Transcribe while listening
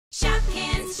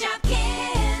Shopkins,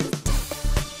 Shopkins!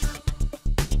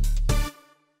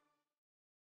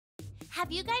 Have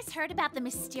you guys heard about the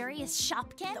mysterious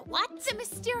Shopkin? The what? The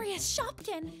mysterious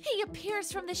Shopkin. He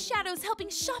appears from the shadows helping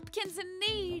Shopkins in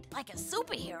need. Like a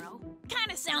superhero?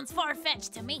 Kinda sounds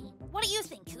far-fetched to me. What do you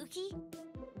think, Cookie?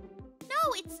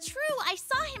 No, it's true. I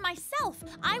saw him myself.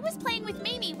 I was playing with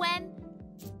Mimi when...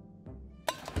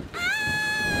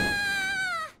 Ah!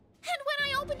 And when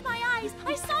I opened my eyes,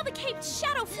 I saw the caped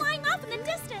shadow flying off in the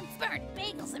distance. Burnt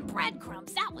bagels and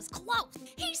breadcrumbs, that was close.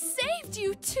 He saved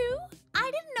you too?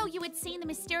 I didn't know you had seen the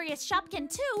mysterious Shopkin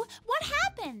too. What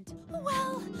happened?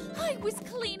 Well, I was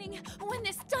cleaning when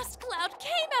this dust cloud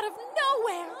came out of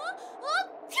nowhere.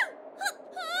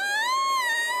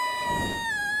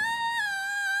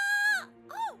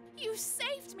 Oh, you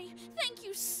saved me. Thank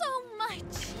you so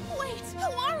much. Wait,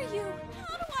 who are you?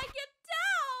 How do I get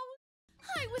down?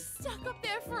 I was stuck up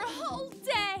there for a whole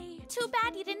day. Too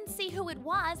bad you didn't see who it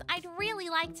was. I'd really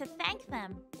like to thank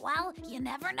them. Well, you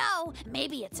never know.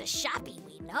 Maybe it's a shoppy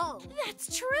we know.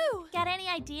 That's true. Got any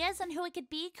ideas on who it could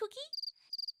be, Cookie?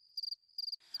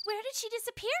 Where did she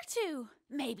disappear to?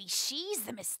 Maybe she's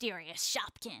the mysterious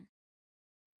Shopkin.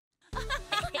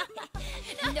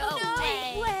 No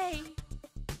way.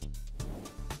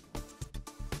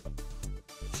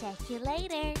 Check you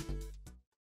later.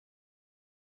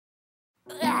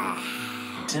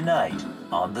 Tonight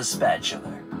on The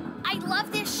Spatula. I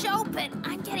love this show, but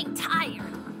I'm getting tired.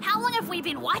 How long have we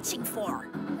been watching for?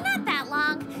 Not that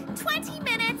long. 20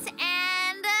 minutes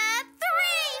and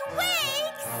 3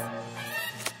 weeks.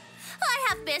 I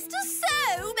have missed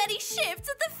so many shifts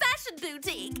at the fashion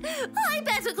boutique. I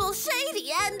better call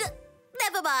Shady and...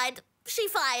 Never mind. She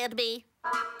fired me.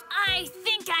 I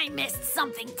think I missed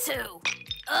something too.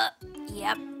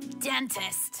 Yep,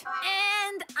 dentist.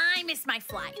 And I missed my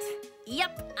flight.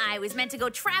 Yep, I was meant to go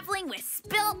traveling with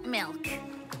spilt milk.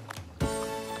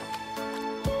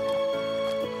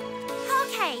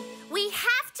 Okay, we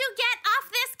have to get off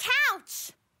this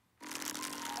couch.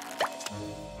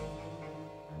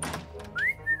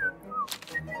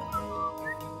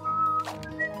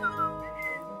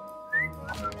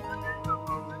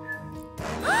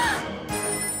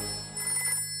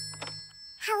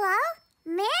 Hello?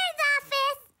 Mayor's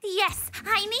office? Yes,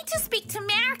 I need to speak to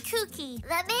Mayor Cookie.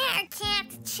 The mayor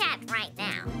can't chat right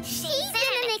now. She's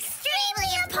in an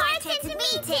extremely important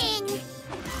meeting.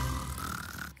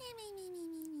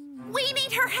 We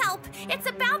need her help. It's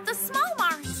about the small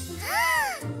mart.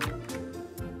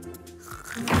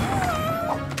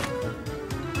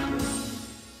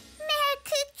 Mayor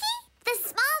Cookie, the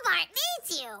small mart needs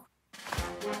you.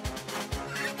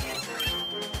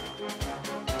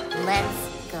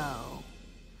 Let's go.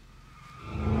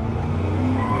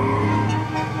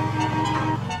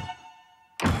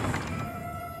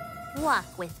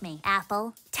 Walk with me,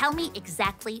 Apple. Tell me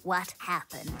exactly what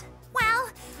happened. Well,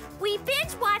 we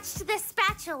binge-watched The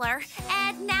Spatula,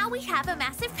 and now we have a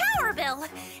massive power bill.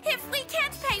 If we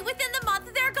can't pay within the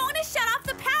month, they're going to shut off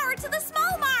the power to the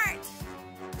small mart.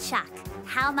 Chuck,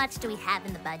 how much do we have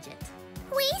in the budget?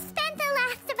 We spent the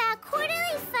last of our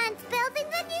quarterly funds building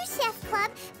the new chef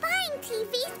club, buying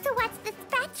TVs to watch The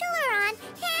Spatula on,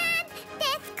 and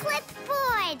this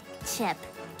clipboard. Chip,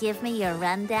 give me your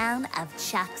rundown of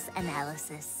Chuck's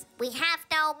analysis. We have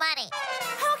no money.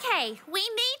 Okay, we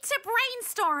need to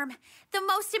brainstorm. The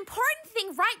most important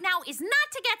thing right now is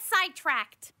not to get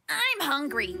sidetracked. I'm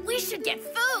hungry. We should get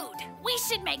food. We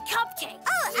should make cupcakes.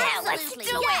 Oh, yeah, absolutely.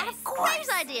 let's do Yeah, it. of course. Great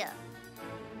idea.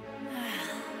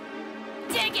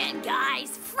 Dig in,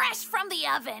 guys. Fresh from the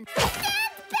oven. Stand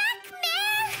back,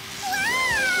 Mayor!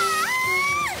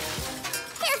 Whoa!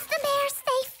 Is the mayor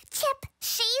safe, Chip?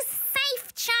 She's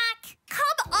safe, Chuck.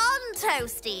 Come on,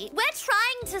 Toasty. We're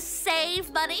trying to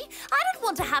save money. I don't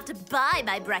want to have to buy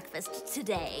my breakfast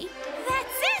today.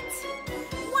 That's it.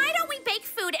 Why don't we bake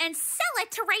food and sell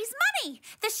it to raise money?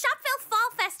 The Shopville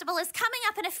Fall Festival is coming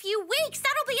up in a few weeks.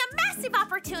 That'll be a massive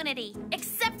opportunity.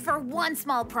 Except for one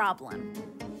small problem.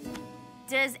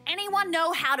 Does anyone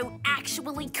know how to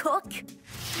actually cook?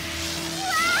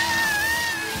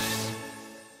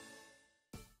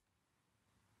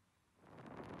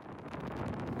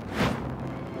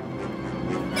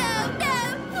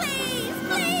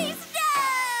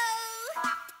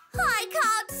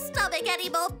 Any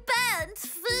more burnt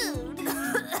food.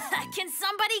 Can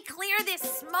somebody clear this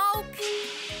smoke?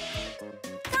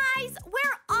 Guys,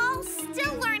 we're all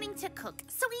still learning to cook,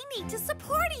 so we need to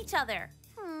support each other.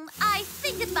 I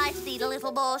think it might need a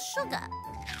little more sugar.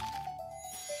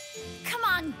 Come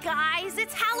on, guys,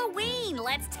 it's Halloween.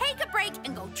 Let's take a break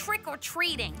and go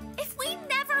trick-or-treating. If we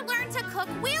never learn to cook,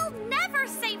 we'll never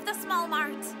never save the small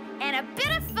mart. And a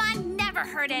bit of fun never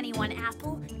hurt anyone,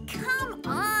 Apple. Come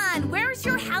on, where's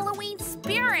your Halloween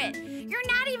spirit? You're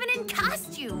not even in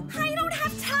costume. I don't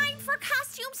have time for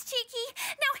costumes, Cheeky.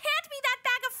 Now hand me that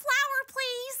bag of flour,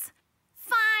 please.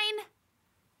 Fine.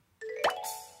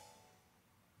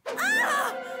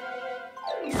 Ah!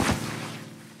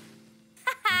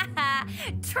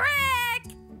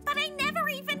 Trick! But I never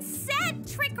even said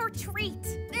trick or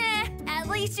treat. At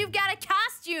least you've got a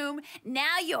costume.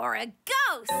 Now you're a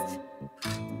ghost.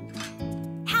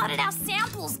 How did our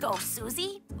samples go,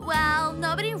 Susie? Well,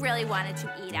 nobody really wanted to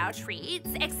eat our treats,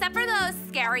 except for those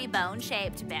scary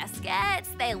bone-shaped biscuits.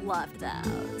 They loved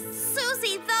those.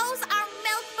 Susie, those are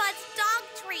Milkbud's dog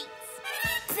treats.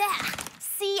 There.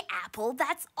 See, Apple,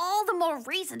 that's all the more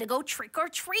reason to go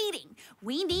trick-or-treating.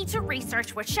 We need to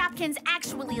research what Shopkins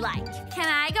actually like. Can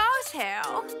I go too?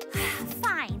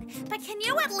 Fine, but can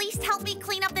you at least help me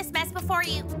clean up this mess before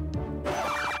you...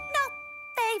 Nope,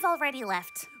 they've already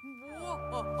left.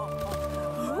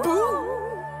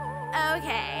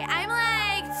 Okay, I'm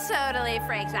like totally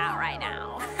freaked out right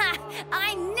now.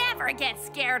 I never get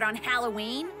scared on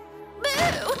Halloween.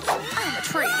 Boo! I'm a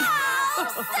tree. Oh,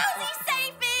 Susie,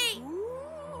 save me!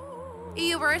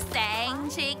 You were saying,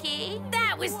 Cheeky?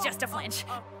 That was just a flinch.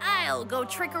 I'll go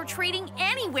trick-or-treating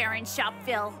anywhere in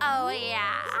Shopville. Oh,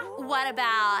 yeah? What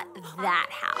about that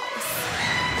house?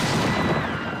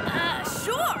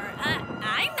 Sure.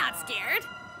 I'm not scared.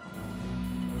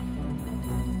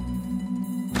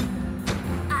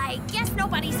 I guess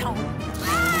nobody's home.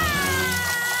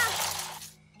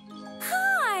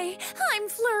 Hi, I'm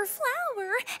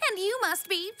Purrrfect, and you must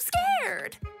be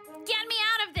scared. Get me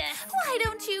out of this. Why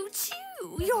don't you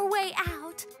chew your way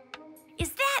out?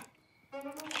 Is that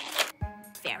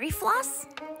fairy floss?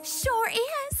 Sure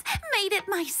is. Made it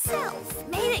myself.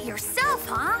 Made it yourself,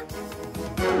 huh?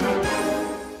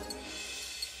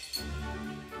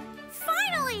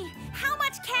 Finally! How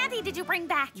much candy did you bring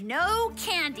back? No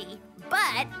candy,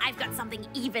 but I've got something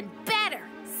even better.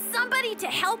 Somebody to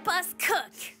help us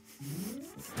cook.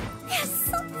 There's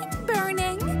something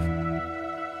burning.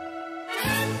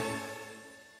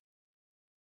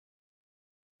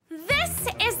 This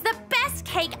is the best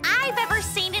cake I've ever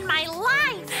seen in my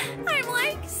life. I'm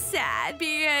like sad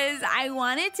because I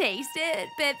want to taste it,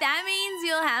 but that means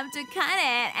you'll have to cut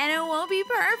it and it won't be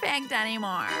perfect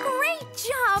anymore. Great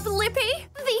job, Lippy.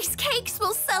 These cakes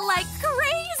will sell like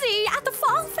crazy at the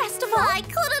fall festival. I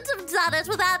couldn't have done it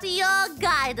without your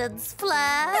guidance,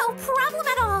 Fleur. No problem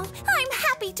at all. I'm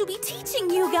happy to be teaching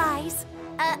you guys.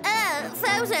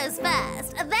 Photos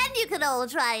first, and then you can all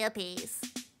try a piece.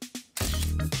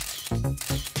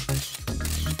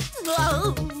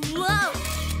 Whoa, whoa.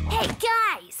 Hey,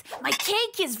 guys, my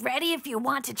cake is ready if you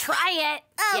want to try it.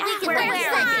 Oh, yeah, we can we're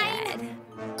good.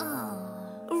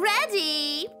 Oh.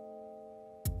 Ready?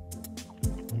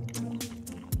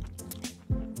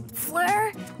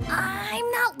 Fleur,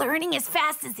 I'm not learning as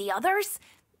fast as the others.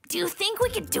 Do you think we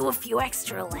could do a few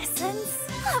extra lessons?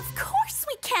 Of course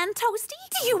we can, Toasty.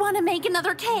 Do you want to make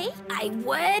another cake? I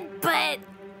would, but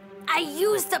I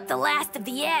used up the last of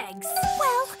the eggs.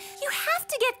 Well, you have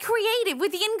to get creative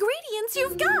with the ingredients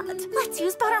you've got. Let's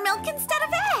use buttermilk instead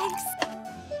of eggs.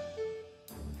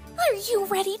 Are you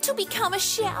ready to become a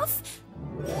chef?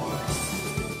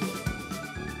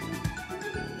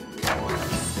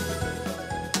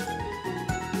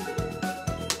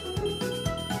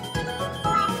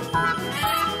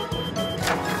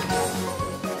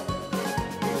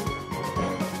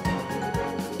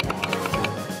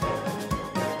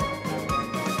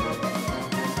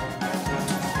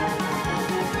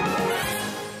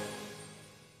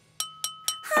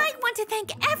 To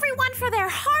thank everyone for their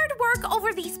hard work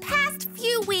over these past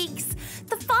few weeks.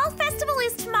 The fall festival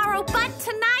is tomorrow, but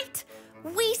tonight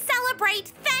we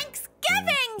celebrate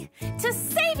Thanksgiving to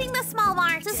saving the small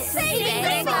mart. To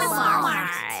saving the small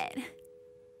mart.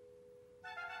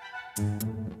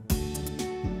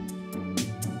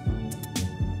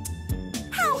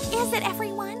 How is it,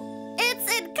 everyone?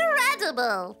 It's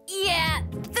incredible. Yeah,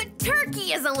 the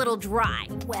turkey is a little dry.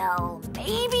 Well,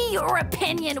 maybe your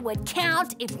opinion would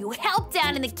count if you helped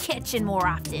out in the kitchen more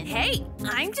often. Hey,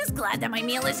 I'm just glad that my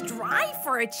meal is dry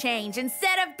for a change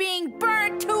instead of being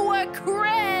burnt to a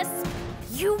crisp.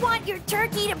 You want your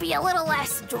turkey to be a little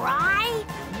less dry?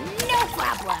 No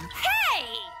problem. Hey!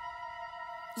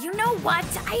 You know what?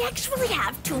 I actually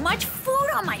have too much food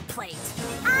on my plate.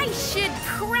 I should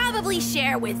probably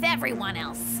share with everyone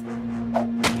else.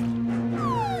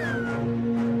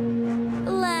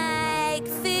 Like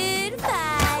food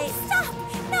fight. Oh, stop!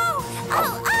 No!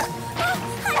 Oh,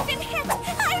 I've been hit!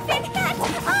 I've been hit!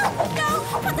 Oh, no!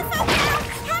 Put the phone down!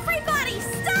 Everybody,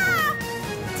 stop!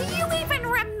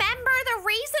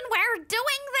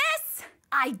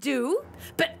 I do,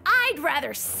 but I'd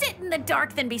rather sit in the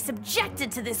dark than be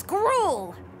subjected to this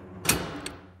gruel.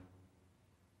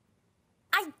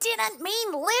 I didn't mean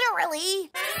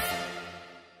literally.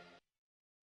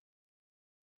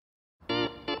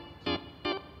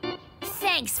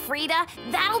 Thanks, Frida.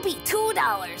 That'll be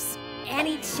 $2.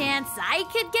 Any chance I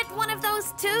could get one of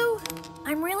those too?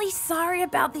 I'm really sorry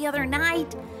about the other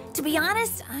night. To be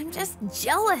honest, I'm just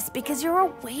jealous because you're a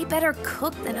way better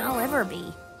cook than I'll ever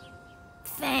be.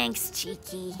 Thanks,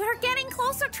 Cheeky. We're getting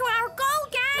closer to our goal,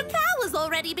 gang. The cow has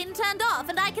already been turned off,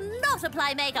 and I cannot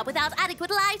apply makeup without adequate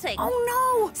lighting. Oh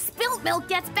no! Spilt Milk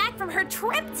gets back from her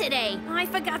trip today. I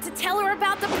forgot to tell her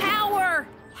about the power.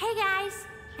 Hey guys,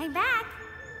 I'm back.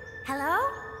 Hello?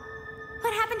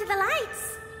 What happened to the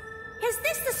lights? Is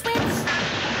this the switch?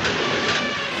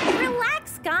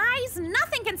 Relax, guys.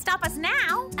 Nothing can stop us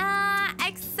now.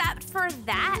 Except for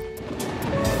that.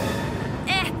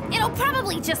 It'll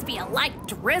probably just be a light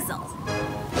drizzle.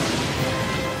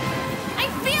 I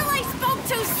feel I spoke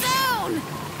too soon.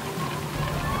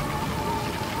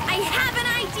 I have an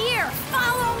idea.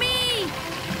 Follow me.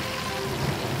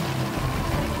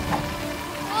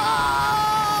 Oh!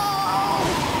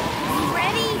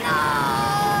 Ready? No!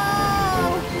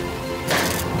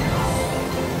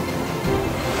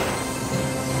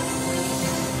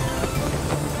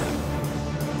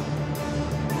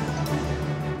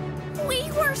 We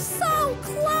were so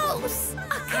close.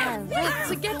 I can't wait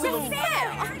to get to the fair.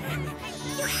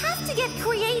 You have to get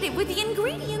creative with the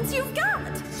ingredients you've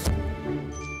got.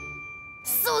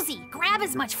 Susie, grab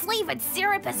as much flavored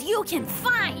syrup as you can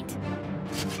find.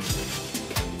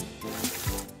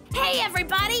 Hey,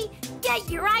 everybody! Get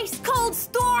your ice-cold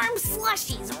storm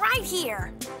slushies right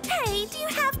here. Hey, do you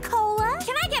have cola?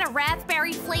 Can I get a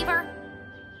raspberry flavor?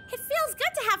 It feels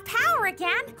good to have power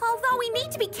again, although we need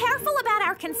to be careful about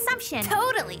our consumption.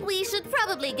 Totally. We should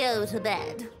probably go to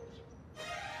bed.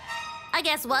 I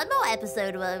guess one more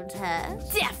episode won't hurt.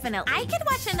 Definitely. I could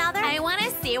watch another. I want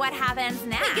to see what happens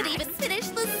next. We could even finish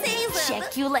the season.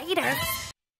 Check you later.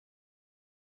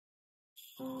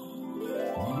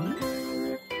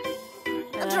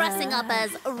 Dressing up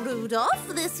as Rudolph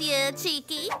this year,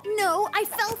 Cheeky. No, I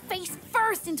fell face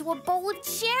first into a bowl of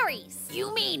cherries.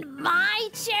 You mean my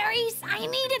cherries? I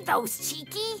needed those,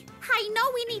 Cheeky. I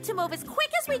know we need to move as quick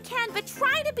as we can, but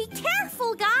try to be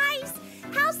careful, guys.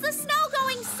 How's the snow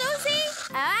going,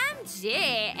 Susie?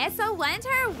 OMG, it's a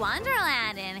winter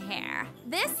wonderland in here.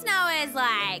 This snow is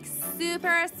like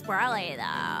super swirly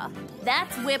though.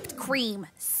 That's whipped cream,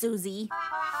 Susie.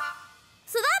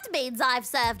 So that means I've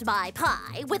served my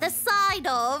pie with a side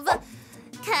of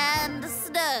canned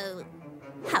snow.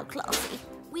 How classy.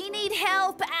 We need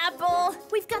help, Apple.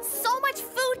 We've got so much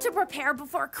food to prepare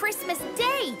before Christmas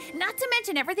Day, not to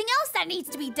mention everything else that needs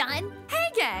to be done.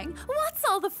 Hey, gang, what's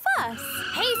all the fuss?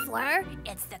 Hey, Fleur,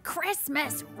 it's the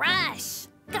Christmas rush.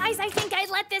 Guys, I think I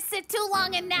let this sit too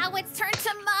long and now it's turned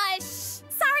to mush.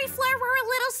 Sorry, Fleur, we're a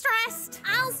little stressed.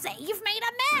 I'll say you've made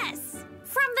a mess.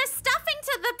 From the stuffing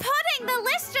to the pudding, the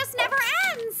list just never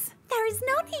ends. There is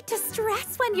no need to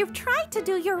stress when you've tried to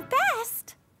do your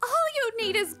best. All you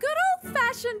need is good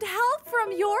old-fashioned help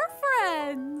from your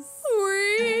friends.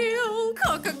 Real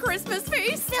Coco Christmas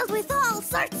feast filled with all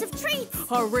sorts of treats.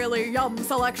 A really yum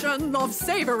selection of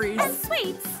savories. And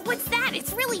sweets. What's that?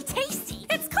 It's really tasty.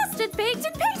 It's custard baked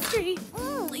in pastry.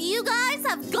 You guys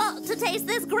have got to taste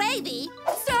this gravy.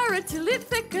 Stir it till it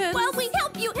thickens. While we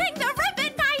help you hang the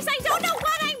ribbon, guys. I don't know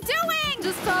what I'm doing.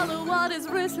 Just follow what is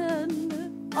written.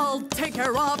 I'll take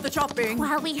care of the chopping.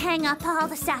 While we hang up all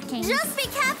the stockings. Just be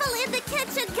careful in the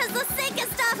kitchen, because the sink has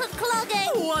started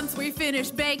clogging. Once we finish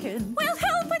baking, we'll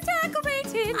help with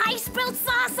decorating. I spilled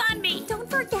sauce on me. Don't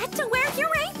forget to wear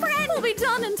your apron. We'll be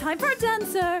done in time for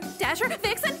Dancer, Dasher,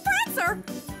 Vixen, Prancer.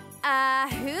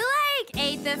 Who,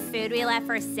 ate the food we left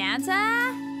for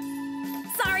Santa?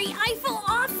 Sorry, I feel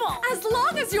awful. as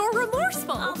long as you're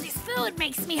remorseful. All this food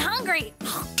makes me hungry.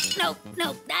 No,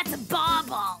 that's a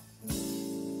bauble.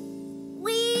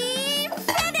 We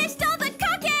finished all the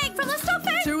cooking! From the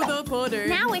stuffing to the pudding.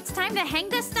 Now it's time to hang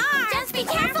the stars. Just be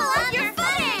careful on your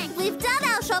footing! We've done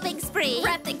our shopping spree.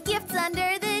 Wrap the gifts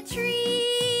under the tree.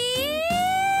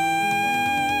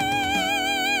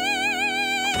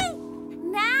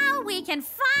 Now we can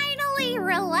finally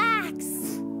relax.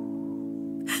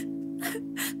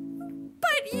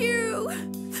 But you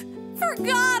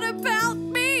forgot about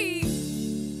me.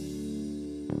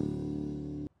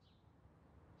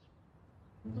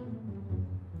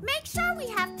 Make sure we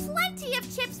have plenty of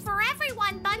chips for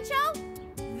everyone, Buncho.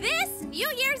 This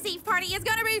New Year's Eve party is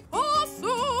gonna be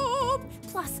awesome!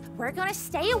 Plus, we're gonna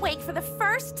stay awake for the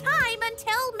first time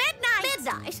until midnight.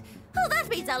 Midnight? Oh, that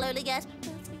means I'll only get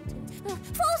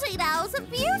 14 hours of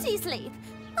beauty sleep.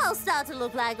 I'll start to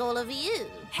look like all of you.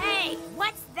 Hey,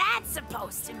 what's that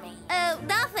supposed to mean? Oh,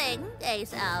 nothing.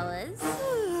 8 hours.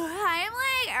 I'm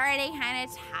like already kind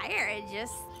of tired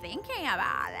just thinking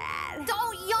about it.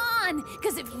 Don't yawn,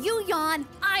 because if you yawn,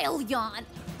 I'll yawn.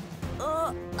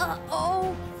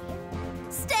 Uh-oh.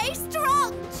 Stay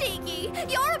strong, Cheeky.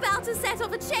 You're about to set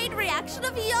off a chain reaction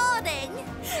of yawning.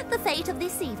 The fate of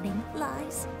this evening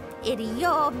lies in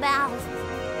your mouth.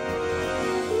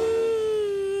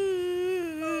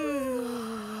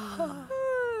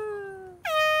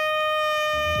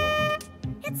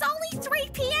 It's only 3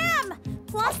 p.m.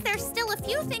 Plus, there's still a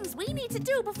few things we need to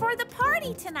do before the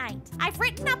party tonight. I've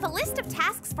written up a list of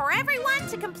tasks for everyone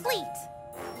to complete.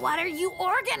 What are you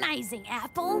organizing,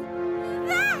 Apple?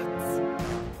 That!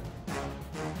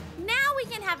 Now we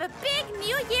can have a big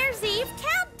New Year's Eve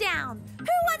countdown. Who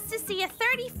wants to see a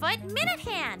 30-foot minute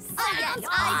hand? Oh, yes, That's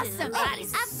I do. awesome. Oh, That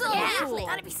is absolutely. Yeah,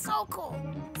 that'd be so cool.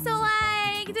 So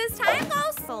like, does time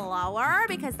go slower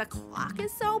because the clock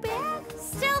is so big?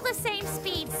 Still the same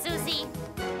speed, Susie.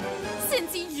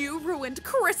 Since you ruined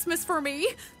Christmas for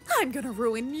me, I'm gonna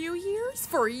ruin New Year's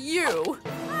for you.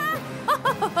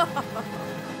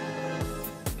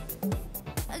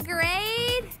 A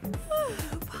great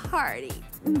party,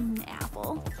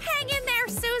 Apple. Hang in there,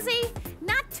 Susie.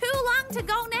 Not too long to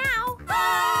go now.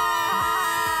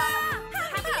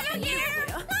 Happy New Year!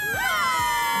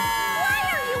 Why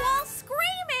are you all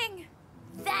screaming?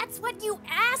 That's what you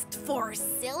asked for,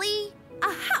 silly.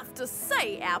 I have to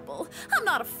say, Apple, I'm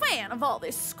not a fan of all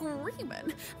this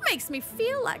screaming. Makes me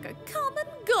feel like a common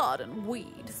garden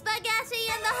weed. Spaghetti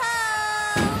in the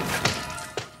hole!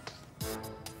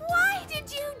 Why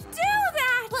did you do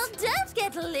that? Well, don't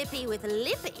get lippy with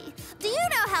Lippy. Do you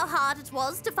know how hard it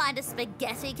was to find a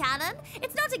spaghetti cannon?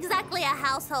 It's not exactly a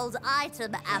household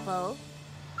item, Apple.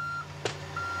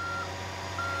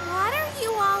 What are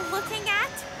you all looking at?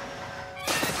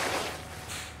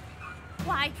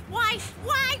 Why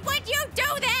would you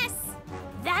do this?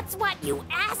 That's what you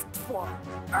asked for.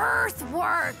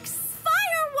 Earthworks.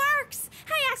 Fireworks.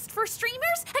 I asked for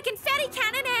streamers, a confetti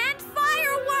cannon, and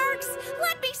fireworks.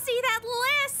 Let me see that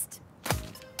list.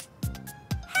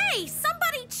 Hey,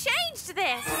 somebody changed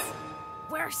this.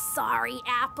 We're sorry,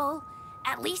 Apple.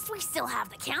 At least we still have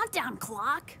the countdown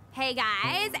clock. Hey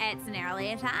guys, it's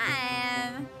nearly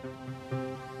time.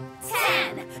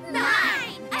 10, 9,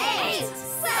 8,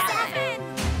 7.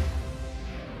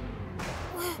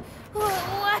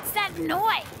 What's that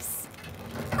noise?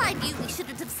 I knew we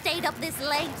shouldn't have stayed up this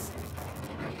late.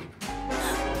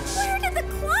 Where did the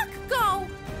clock go?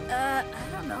 I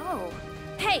don't know.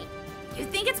 Hey, you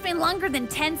think it's been longer than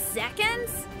 10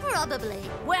 seconds? Probably.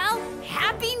 Well,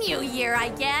 Happy New Year, I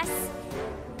guess.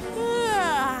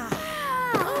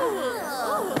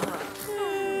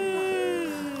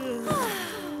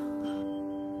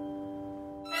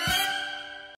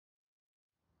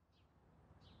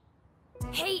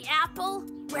 Hey, Apple,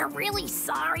 we're really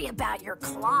sorry about your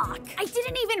clock. I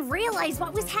didn't even realize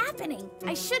what was happening.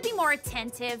 I should be more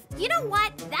attentive. You know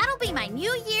what? That'll be my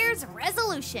New Year's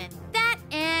resolution. That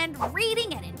and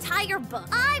reading an entire book.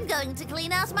 I'm going to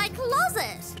clean out my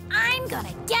closet. I'm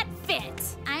gonna get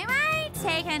fit. I might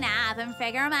take a nap and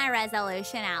figure my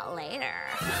resolution out later.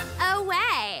 Oh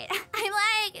wait, I'm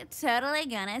like totally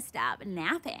gonna stop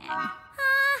napping.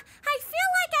 I feel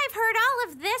like I've heard all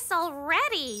of this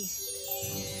already.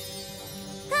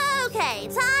 Okay,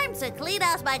 time to clean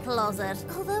out my closet.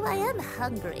 Although I am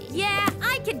hungry. Yeah,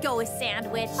 I could go a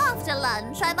sandwich. After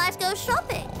lunch, I might go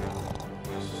shopping.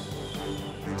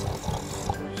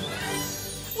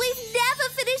 We've never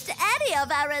finished any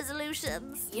of our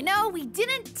resolutions. You know, we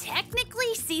didn't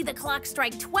technically see the clock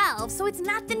strike 12, so it's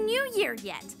not the new year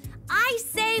yet. I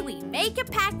say we make a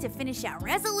pact to finish our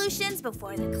resolutions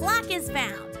before the clock is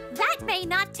found. That may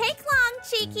not take long,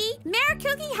 Cheeky. Mayor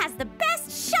Cookie has the best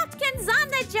Shopkins on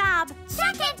the job.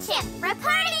 Chuck and Chip,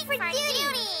 reporting for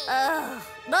duty. Ugh,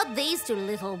 not these two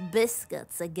little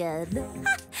biscuits again.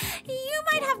 You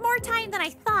might have more time than I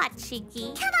thought,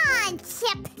 Cheeky. Come on,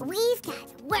 Chip. We've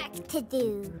got work to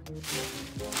do.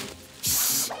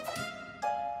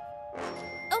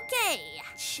 Okay,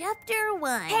 chapter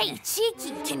 1. Hey,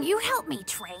 Cheeky, can you help me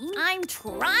train? I'm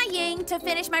trying to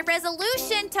finish my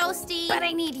resolution, Toasty. But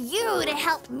I need you to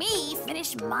help me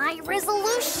finish my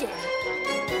resolution.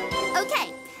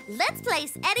 Okay, let's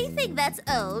place anything that's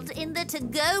old in the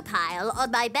to-go pile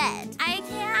on my bed. I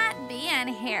can't be in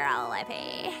here,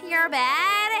 Lippy. Your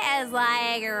bed is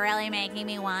like really making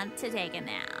me want to take a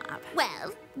nap.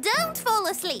 Well, don't fall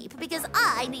asleep because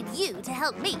I need you to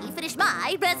help me finish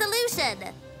my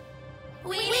resolution.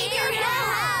 We need your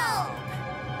help!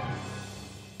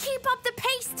 Keep up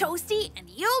Toasty, and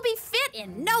you'll be fit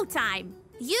in no time.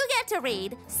 You get to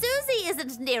read, Susie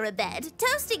isn't near a bed,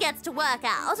 Toasty gets to work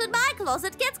out, and my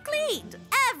closet gets cleaned.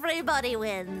 Everybody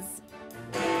wins.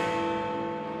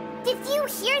 Did you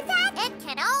hear that? It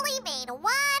can only mean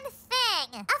one thing.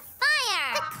 A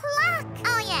fire. The clock.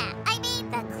 Oh, yeah. I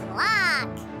mean the clock.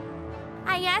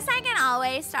 I guess I can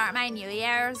always start my New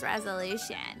Year's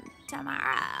resolution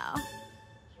tomorrow.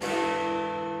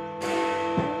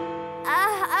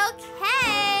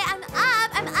 Okay, I'm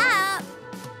up.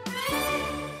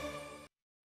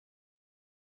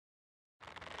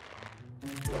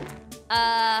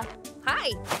 Hi.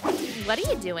 What are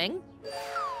you doing?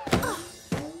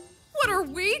 What are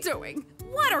we doing?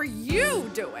 What are you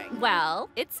doing? Well,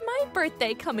 it's my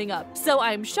birthday coming up, so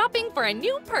I'm shopping for a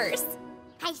new purse.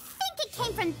 I think it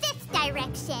came from this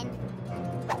direction.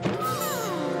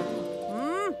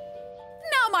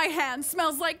 Now my hand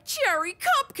smells like cherry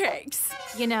cupcakes.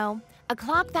 You know, a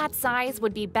clock that size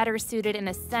would be better suited in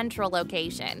a central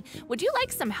location. Would you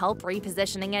like some help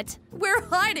repositioning it? We're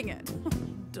hiding it.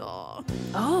 Duh.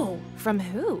 Oh, from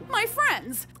who? My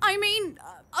friends. I mean,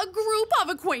 a group of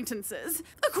acquaintances.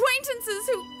 Acquaintances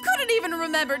who couldn't even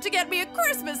remember to get me a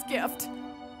Christmas gift.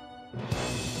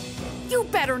 You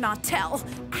better not tell.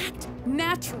 Act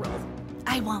natural.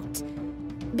 I won't.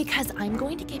 Because I'm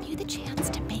going to give you the chance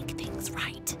to make things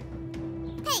right.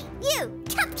 Hey, you,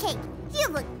 Cupcake. You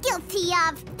look guilty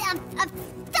of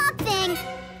something.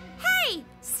 Hey,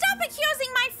 stop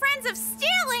accusing my friends of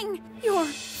stealing. Your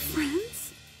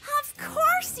friends? Of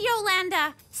course,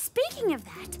 Yolanda. Speaking of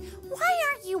that, why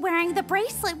aren't you wearing the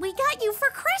bracelet we got you for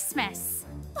Christmas?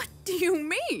 What do you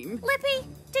mean? Lippy,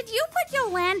 did you put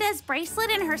Yolanda's bracelet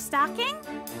in her stocking?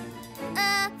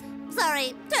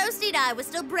 Sorry, Toasty and I were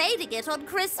still braiding it on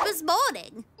Christmas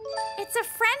morning. It's a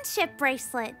friendship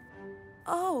bracelet.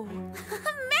 Oh.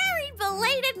 Merry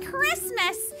belated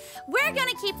Christmas! We're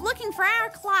gonna keep looking for our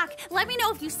clock. Let me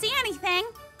know if you see anything.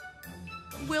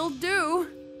 Will do.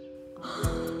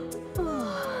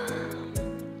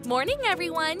 Morning,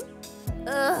 everyone.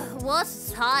 What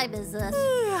time is it?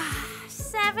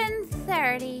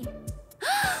 7:30. Wait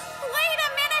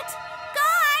a minute!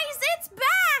 Guys, it's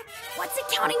back! What's it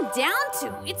counting down to?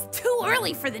 It's too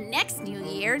early for the next New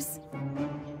Year's.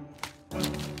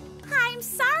 I'm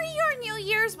sorry your New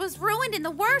Year's was ruined in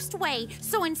the worst way,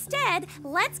 so instead,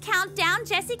 let's count down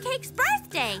Jessicaka's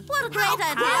birthday. What a great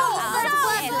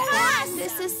idea!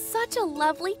 This is such a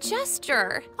lovely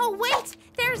gesture. Oh, wait,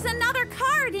 there's another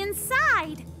card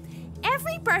inside.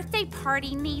 Every birthday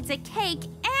party needs a cake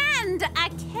and a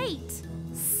Kate.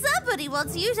 Somebody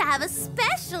wants you to have a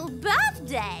special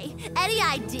birthday. Any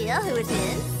idea who it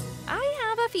is? I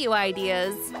have a few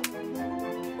ideas.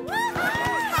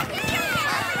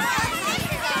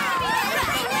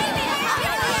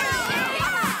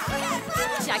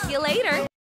 Check you later.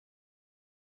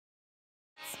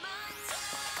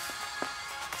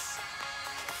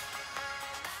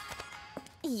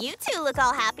 You two look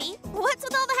all happy. What's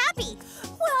with all the happy?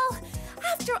 Well,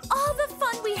 after all the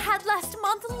fun we had last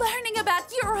month learning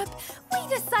about Europe, we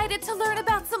decided to learn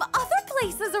about some other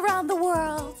places around the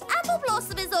world. Apple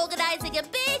Blossom is organizing a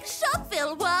big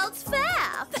Shopville World's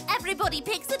Fair. Everybody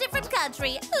picks a different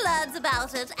country, learns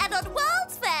about it, and on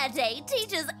World's Fair Day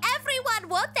teaches everyone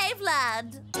what they've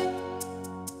learned.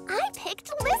 I picked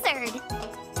lizard.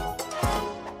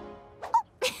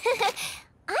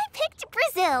 I picked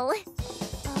Brazil.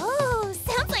 Oh,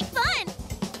 sounds like fun.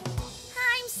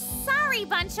 I'm sorry,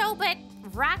 Buncho, but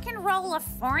Rock and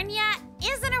Roll-California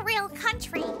isn't a real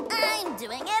country. I'm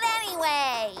doing it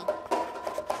anyway.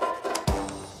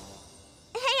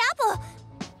 Hey, Apple,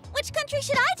 which country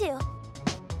should I do?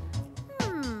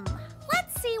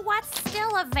 Let's see what's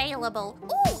still available.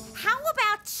 Ooh, how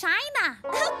about China?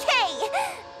 Okay.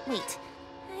 Wait,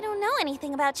 I don't know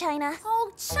anything about China.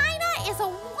 Oh, China is a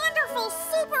wonderful,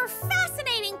 super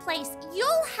fascinating place.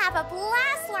 You'll have a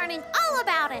blast learning all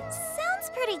about it. Sounds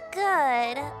pretty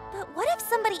good, but what if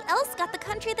somebody else got the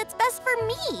country that's best for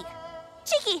me?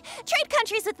 Cheeky, trade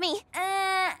countries with me.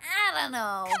 I don't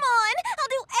know. Come on, I'll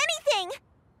do anything.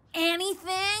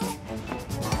 Anything?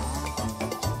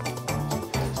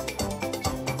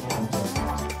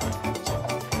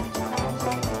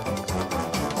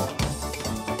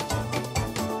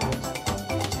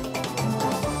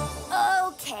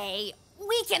 Okay,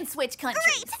 we can switch countries.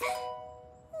 Great.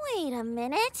 Wait a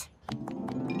minute.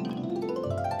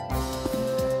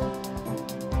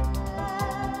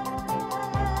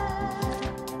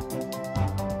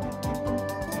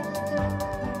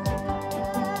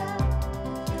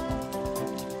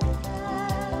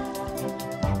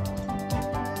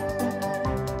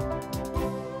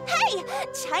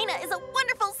 China is a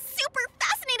wonderful, super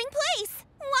fascinating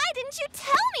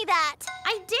me that.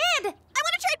 I did. I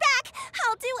want to trade back.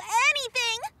 I'll do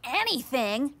anything.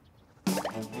 Anything?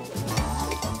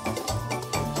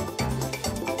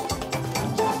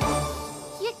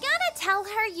 You gonna tell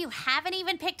her you haven't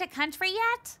even picked a country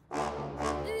yet?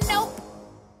 Nope.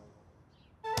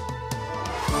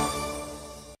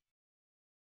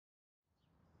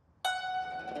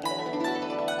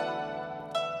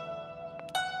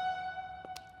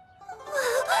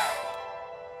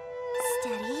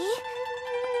 Steady.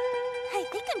 I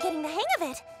think I'm getting the hang of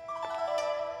it.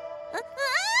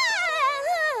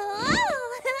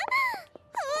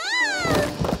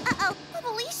 Uh-oh.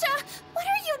 Alicia, what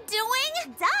are you doing?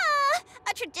 Duh!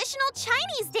 A traditional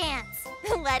Chinese dance.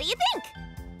 What do you think?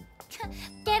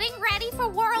 Getting ready for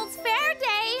World's Fair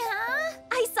Day, huh?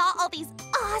 I saw all these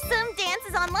awesome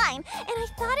dances online, and I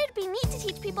thought it'd be neat to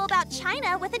teach people about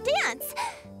China with a dance.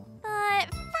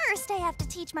 But first, I have to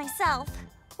teach myself.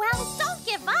 Well, don't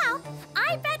give up.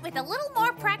 I bet with a little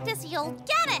more practice, you'll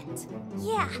get it.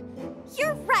 Yeah,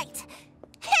 you're right.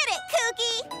 Hit it,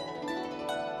 Cookie!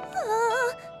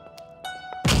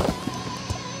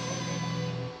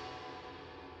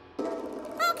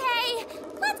 Okay,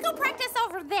 let's go practice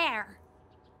over there.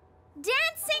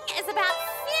 Dancing is about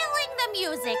feeling the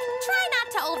music. Try not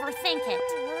to overthink it.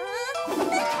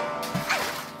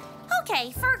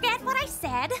 Okay, forget what I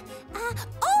said.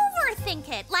 Overthink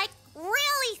it, like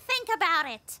really think about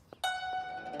it.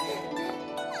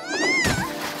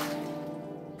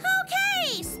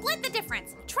 Okay, split the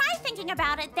difference. Try thinking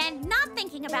about it, then not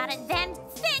thinking about it, then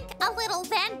think a little,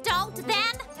 then don't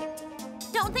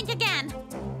think again.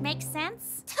 Make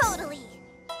sense? Totally.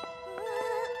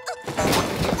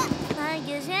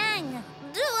 Zhang,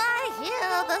 do I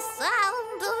hear the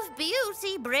sound of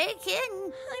beauty breaking?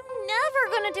 I'm never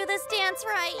gonna do this dance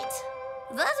right.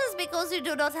 That is because you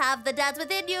do not have the dance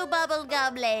within you,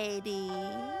 bubblegum lady.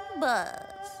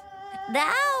 But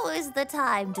now is the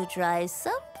time to try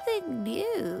something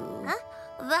new. Huh?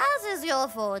 That is your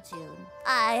fortune.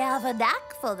 I have a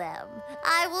knack for them.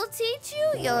 I will teach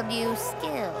you your new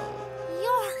skill.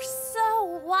 You're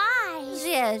so wise.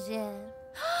 Yes.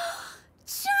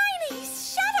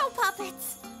 Chinese shadow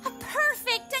puppets! A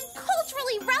perfect and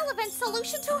culturally relevant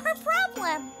solution to her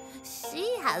problem.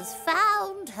 She has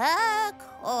found her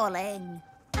calling.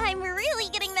 I'm really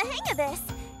getting the hang of this.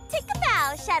 Take a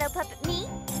bow, Shadow Puppet Me.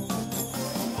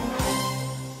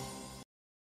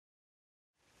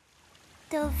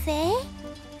 Dov'è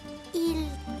il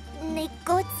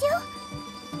negozio?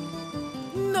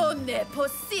 Non è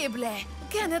possible!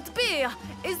 Can it be?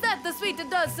 Is that the sweet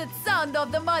and dulcet sound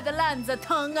of the motherland's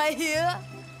tongue I hear?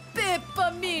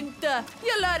 Peppermint!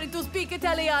 You're learning to speak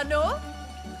Italiano?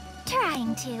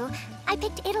 Trying to. I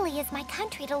picked Italy as my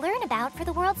country to learn about for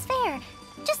the World's Fair.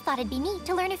 Just thought it'd be neat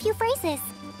to learn a few phrases.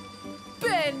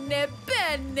 Bene!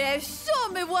 Show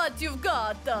me what you've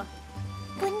got!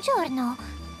 Buongiorno.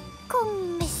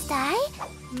 Come stai?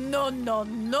 No!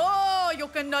 You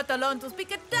cannot learn to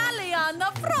speak Italian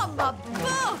from a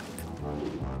book!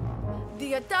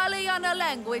 The Italian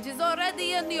language is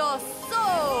already in your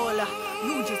soul.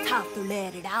 You just have to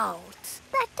let it out.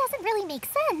 That doesn't really make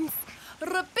sense.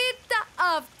 Repita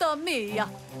after me.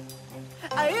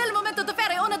 È il momento di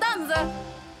fare una danza.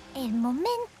 È il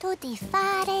momento di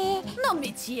fare... Non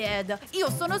mi chieda,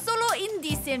 io sono solo in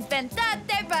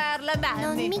disinfettate per le mani.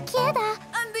 Non mi chieda.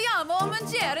 Andiamo a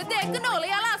mangiare dei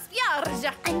cannoli alla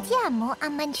spiaggia. Andiamo a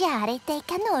mangiare dei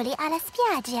cannoli alla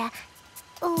spiaggia.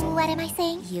 What am I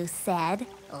saying? You said,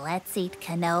 let's eat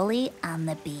cannoli on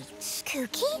the beach.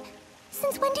 Cookie?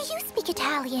 Since when do you speak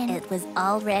Italian? It was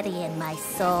already in my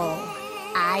soul.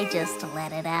 I just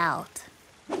let it out.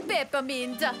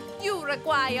 Peppermint, you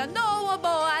require no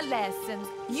more lessons.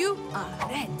 You are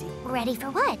ready. Ready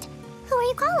for what? Who are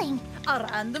you calling? A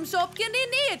random shopkin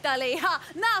in Italy. Ha,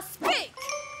 now speak.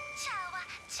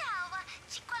 Ciao,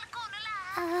 c'è qualcuno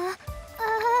là?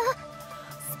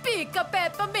 Speak,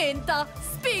 Peppermint.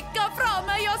 Speak from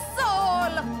your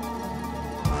soul.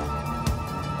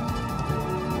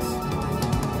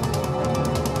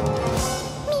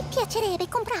 Mi piacerebbe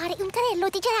comprare un carrello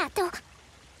di gelato.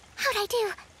 How'd I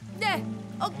do?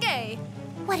 Okay.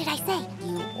 What did I say?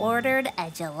 You ordered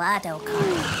a gelato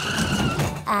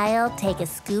cart. I'll take a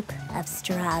scoop of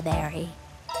strawberry.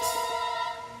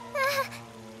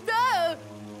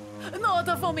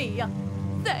 Not for me.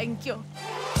 Thank you.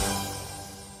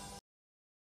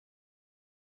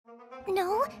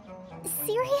 No?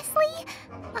 Seriously?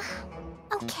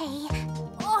 Okay.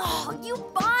 Oh, you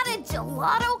bought a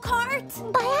gelato cart?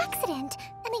 By accident,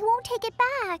 and they won't take it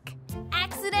back.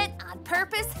 Accident on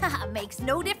purpose? Makes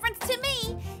no difference to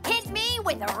me. Hit me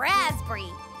with a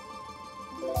raspberry.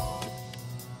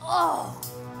 Oh,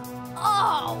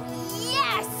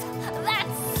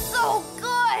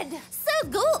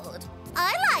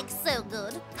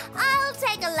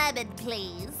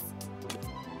 please.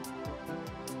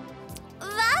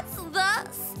 That's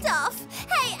the stuff.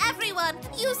 Hey, everyone,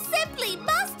 you simply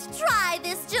must try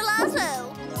this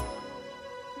gelato.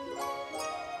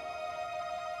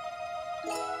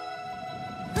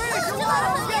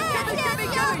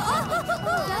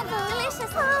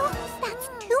 Delicious. Oh, that's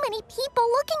too many people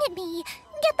looking at me.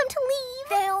 Get them to leave.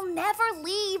 They'll never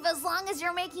leave as long as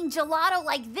you're making gelato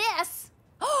like this.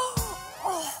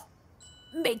 Oh,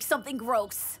 make something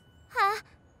gross. Huh?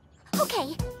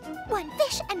 Okay. 1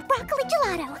 fish and broccoli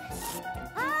gelato.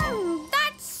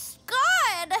 That's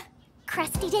good.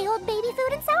 Crusty day old baby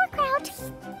food and sauerkraut.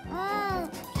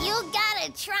 You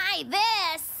gotta try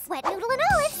this. Wet noodle and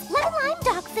olives, lemon lime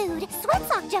dog food, sweat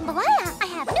sock jambalaya. I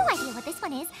have no idea what this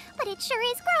one is, but it sure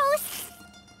is gross.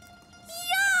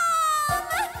 Yum!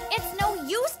 It's no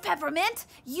use, Peppermint.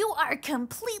 You are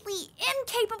completely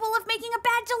incapable of making a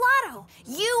bad gelato.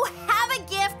 You have a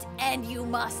gift, and you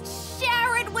must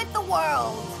share it with the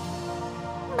world.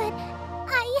 But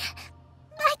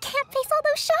I can't face all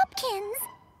those Shopkins.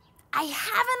 I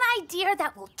have an idea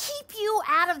that will keep you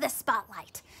out of the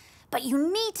spotlight. But you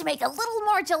need to make a little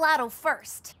more gelato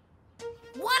first.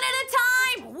 One at a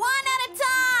time! One at a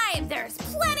time! There's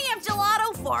plenty of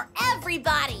gelato for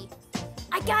everybody.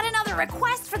 I got another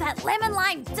request for that lemon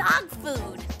lime dog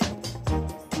food.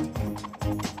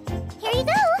 Here you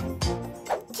go.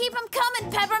 Keep them coming,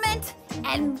 Peppermint.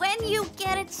 And when you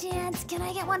get a chance, can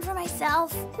I get one for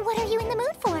myself? What are you in the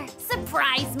mood for?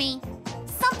 Surprise me.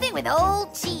 Something with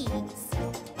old cheese.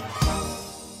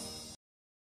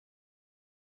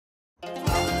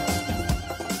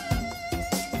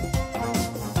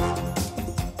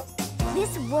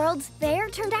 This World's Fair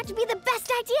turned out to be the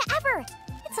best idea ever.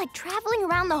 It's like traveling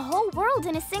around the whole world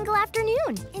in a single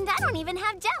afternoon. And I don't even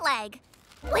have jet lag.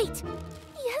 Wait.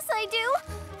 Yes, I do.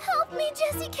 Help me,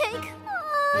 Jessicake.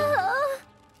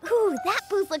 Ooh, that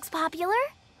booth looks popular.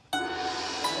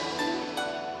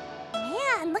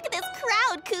 Man, look at this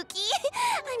crowd, Cookie.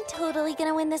 I'm totally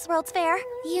gonna win this World's Fair.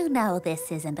 You know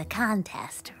this isn't a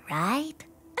contest, right?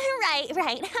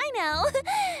 Right, I know.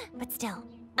 But still,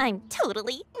 I'm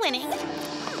totally winning.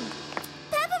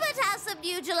 Peppermint has some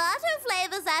new gelato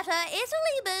flavors at her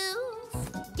Italy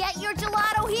booth. Get your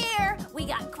gelato here. We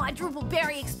got quadruple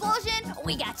berry explosion.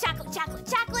 We got chocolate, chocolate,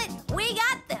 chocolate. We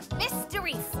got the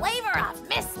mystery flavor of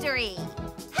mystery.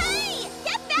 Hey,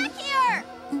 get back here!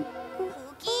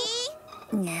 Cookie?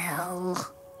 No.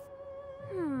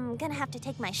 Gonna have to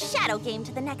take my shadow game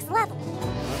to the next level.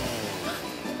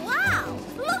 Wow,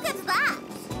 look at that.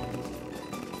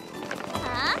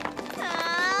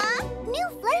 New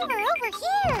flavor over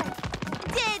here.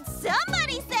 Did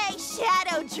somebody say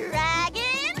shadow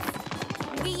dragons?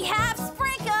 We have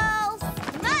sprinkles.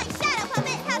 My shadow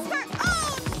puppet has her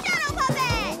own shadow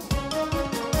puppet.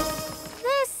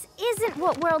 This isn't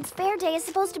what World's Fair Day is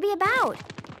supposed to be about.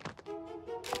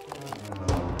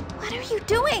 What are you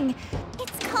doing?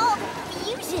 It's called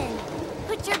fusion.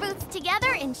 Put your booths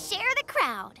together and share the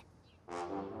crowd.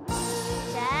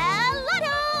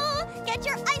 Gelato! Get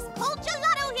your ice cold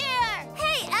gelato here!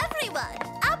 Hey, everyone!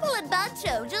 Apple and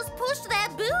Bancho just pushed their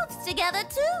booths together,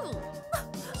 too.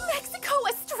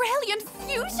 Mexico-Australian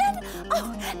fusion?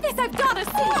 Oh, this I've got to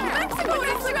see.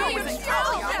 Mexico-Australian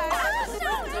fusion!